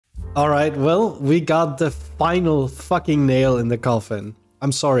All right, well, we got the final fucking nail in the coffin.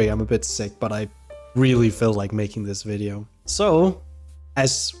 I'm sorry, I'm a bit sick, but I really feel like making this video. So,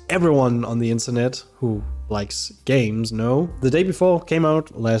 as everyone on the internet who likes games know, the day before came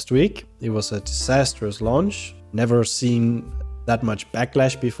out last week. It was a disastrous launch. Never seen that much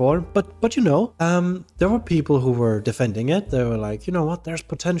backlash before, but you know, there were people who were defending it. They were like, you know what, there's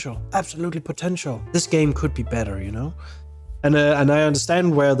potential, absolutely potential. This game could be better, you know? And I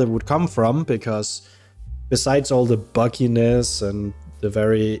understand where they would come from, because besides all the bugginess and the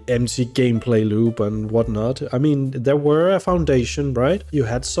very empty gameplay loop and whatnot, I mean, there were a foundation, right? You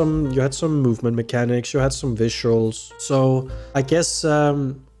had some movement mechanics, you had some visuals. So I guess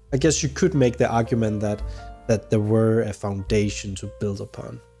you could make the argument that there were a foundation to build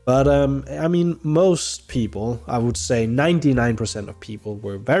upon. But I mean, most people, I would say 99% of people,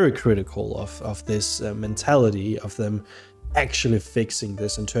 were very critical of this mentality of them actually fixing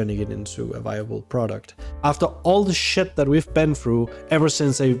this and turning it into a viable product. After all the shit that we've been through ever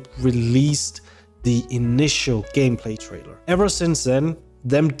since they released the initial gameplay trailer, ever since then,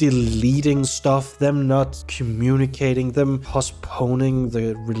 them deleting stuff, them not communicating, them postponing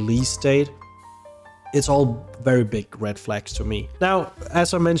the release date, it's all very big red flags to me. Now,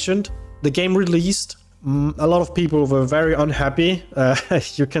 as I mentioned, the game released. A lot of people were very unhappy.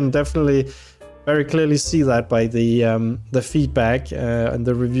 You can definitely very clearly see that by the feedback and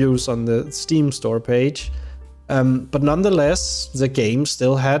the reviews on the Steam store page. But nonetheless, the game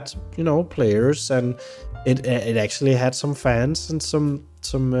still had, you know, players, and it actually had some fans and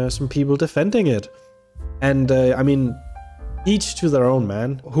some people defending it. And I mean, each to their own,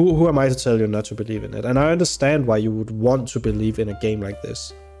 man. Who am I to tell you not to believe in it? And I understand why you would want to believe in a game like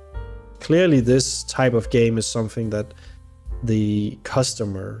this. Clearly, this type of game is something that the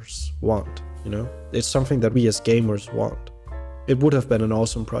customers want. You know, it's something that we as gamers want. It would have been an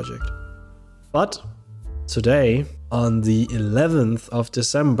awesome project. But today, on the 11th of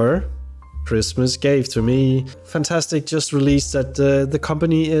December, Christmas gave to me. Fntastic just released that the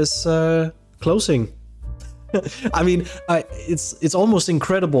company is closing. I mean, it's almost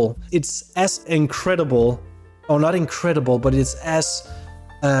incredible. It's as incredible, or not incredible, but it's as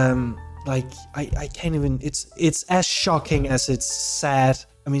like I can't even. It's as shocking as it's sad.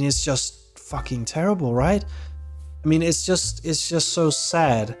 I mean, it's just fucking terrible, right? I mean, it's just so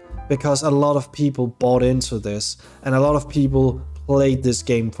sad, because a lot of people bought into this, and a lot of people played this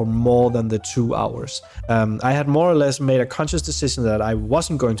game for more than the 2 hours. I had more or less made a conscious decision that I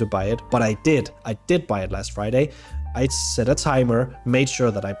wasn't going to buy it, but I did buy it last Friday. I set a timer, made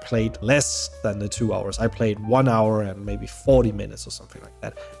sure that I played less than the 2 hours. I played 1 hour and maybe 40 minutes or something like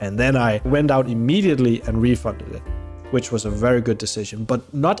that, and then I went out immediately and refunded it, which was a very good decision.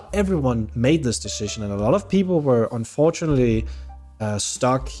 But not everyone made this decision, and a lot of people were unfortunately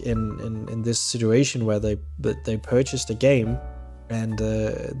stuck in this situation where they purchased a game and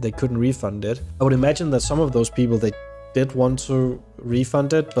they couldn't refund it. I would imagine that some of those people, they did want to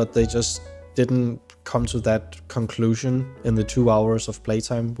refund it, but they just didn't come to that conclusion in the 2 hours of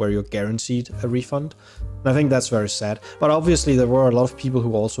playtime where you're guaranteed a refund. And I think that's very sad. But obviously there were a lot of people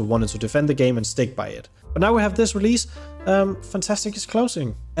who also wanted to defend the game and stick by it. But now we have this release. Fntastic is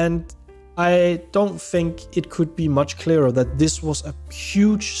closing, and I don't think it could be much clearer that this was a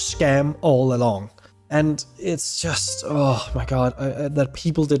huge scam all along. And it's just, oh my god, that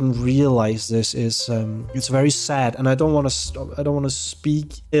people didn't realize this is it's very sad. And I don't want to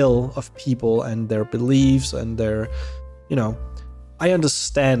speak ill of people and their beliefs and their, you know, I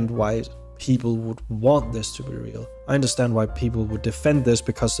understand why people would want this to be real. I understand why people would defend this,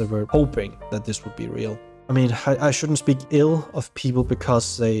 because they were hoping that this would be real. I mean, I shouldn't speak ill of people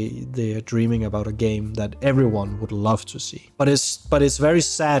because they are dreaming about a game that everyone would love to see. But it's very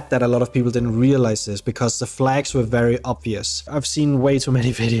sad that a lot of people didn't realize this, because the flags were very obvious. I've seen way too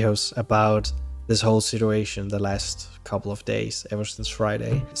many videos about this whole situation the last couple of days, ever since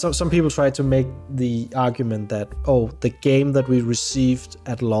Friday. So some people tried to make the argument that, oh, the game that we received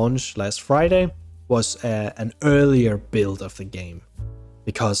at launch last Friday was an earlier build of the game,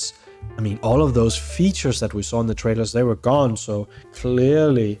 because I mean, all of those features that we saw in the trailers, they were gone. So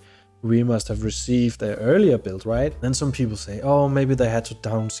clearly we must have received an earlier build, right? Then some people say, oh, maybe they had to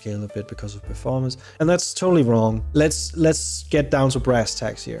downscale a bit because of performance. And that's totally wrong. Let's get down to brass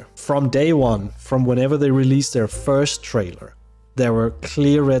tacks here. From day one, from whenever they released their first trailer, there were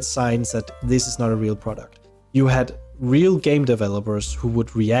clear red signs that this is not a real product. You had real game developers who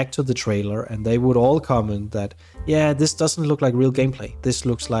would react to the trailer, and they would all comment that, yeah, this doesn't look like real gameplay. This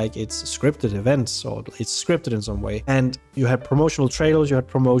looks like it's scripted events, or it's scripted in some way. And you had promotional trailers, you had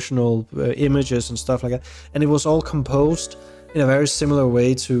promotional images and stuff like that, and it was all composed in a very similar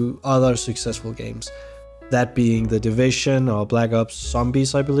way to other successful games. That being The Division or Black Ops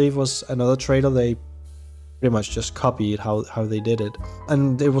Zombies, I believe, was another trailer. They pretty much just copied how they did it.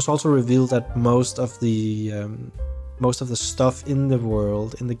 And it was also revealed that most of the stuff in the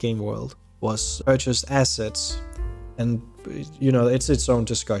world, in the game world, was purchased assets. And you know, it's its own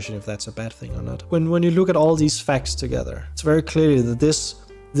discussion if that's a bad thing or not. When you look at all these facts together, it's very clear that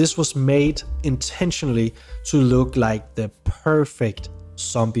this was made intentionally to look like the perfect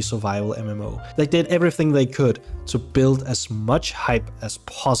zombie survival MMO. They did everything they could to build as much hype as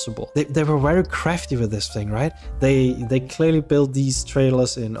possible. They were very crafty with this thing, right? They clearly built these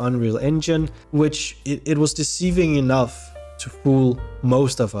trailers in Unreal Engine, which it was deceiving enough to fool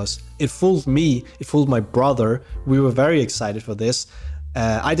most of us. It fooled me, it fooled my brother. We were very excited for this.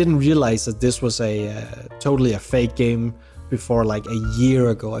 I didn't realize that this was totally a fake game before like a year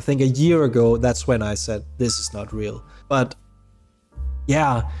ago. I think a year ago, that's when I said, this is not real. But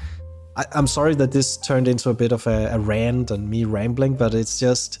yeah, I'm sorry that this turned into a bit of a rant and me rambling, but it's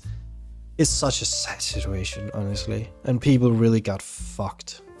such a sad situation, honestly. And people really got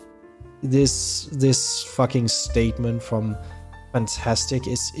fucked. This fucking statement from Fntastic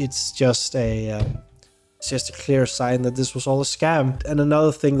it's just a clear sign that this was all a scam. And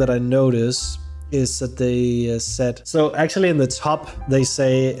another thing that I noticed is that they said, so actually in the top they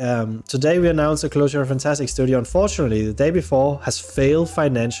say, today we announced the closure of Fntastic Studio. Unfortunately, the day before has failed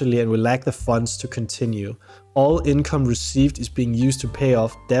financially and we lack the funds to continue. All income received is being used to pay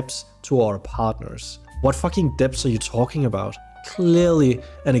off debts to our partners. What fucking debts are you talking about? Clearly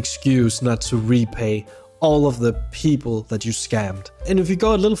an excuse not to repay all of the people that you scammed. And if you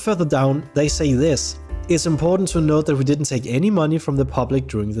go a little further down, they say this: it's important to note that we didn't take any money from the public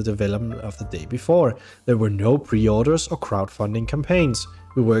during the development of the day before. There were no pre-orders or crowdfunding campaigns.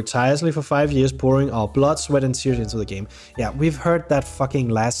 We worked tirelessly for 5 years, pouring our blood, sweat and tears into the game. Yeah, we've heard that fucking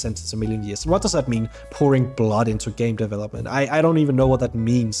last sentence a million years. What does that mean, pouring blood into game development? I don't even know what that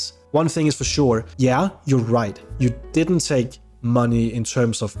means. One thing is for sure, yeah, you're right. You didn't take money in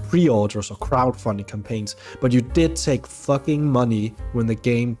terms of pre-orders or crowdfunding campaigns, but you did take fucking money when the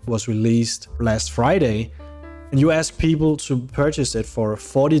game was released last Friday, and you asked people to purchase it for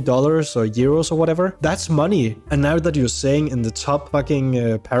 $40 or euros or whatever. That's money. And now that you're saying in the top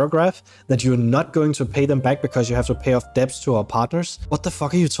fucking paragraph that you're not going to pay them back because you have to pay off debts to our partners, what the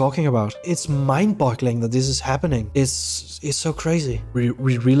fuck are you talking about? It's mind-boggling that this is happening. It's so crazy. We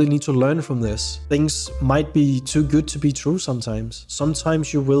really need to learn from this. Things might be too good to be true sometimes.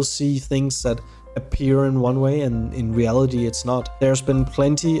 Sometimes you will see things that appear in one way and in reality it's not. There's been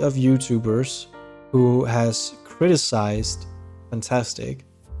plenty of YouTubers who has criticized Fntastic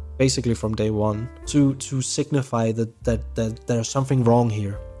basically from day one to signify that there's something wrong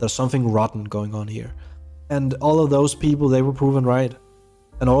here. There's something rotten going on here. And all of those people, they were proven right.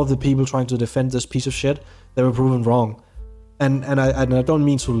 And all of the people trying to defend this piece of shit, they were proven wrong. And I don't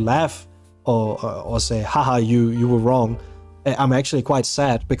mean to laugh or say, haha, you were wrong. I'm actually quite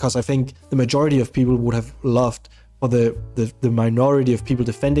sad because I think the majority of people would have loved for the minority of people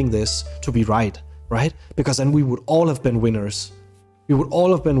defending this to be right? Because then we would all have been winners. We would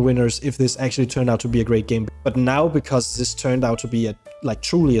all have been winners if this actually turned out to be a great game. But now, because this turned out to be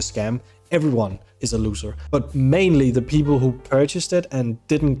truly a scam, everyone is a loser. But mainly the people who purchased it and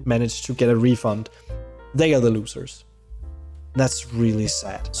didn't manage to get a refund, they are the losers. That's really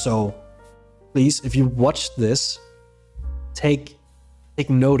sad. So please, if you watched this, take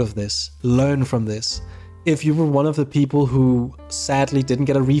note of this, learn from this. If you were one of the people who sadly didn't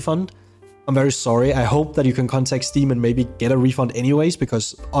get a refund, I'm very sorry. I hope that you can contact Steam and maybe get a refund anyways,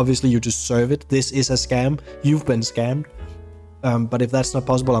 because obviously you deserve it. This is a scam. You've been scammed. But if that's not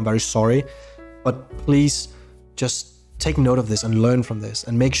possible, I'm very sorry. But please just take note of this and learn from this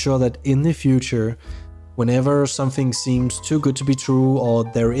and make sure that in the future, whenever something seems too good to be true or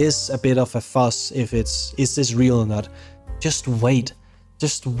there is a bit of a fuss if is this real or not, just wait.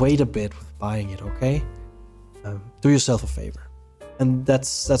 Just wait a bit with buying it, okay? Do yourself a favor. And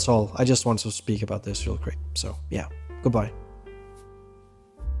that's all. I just want to speak about this real quick. So yeah, goodbye.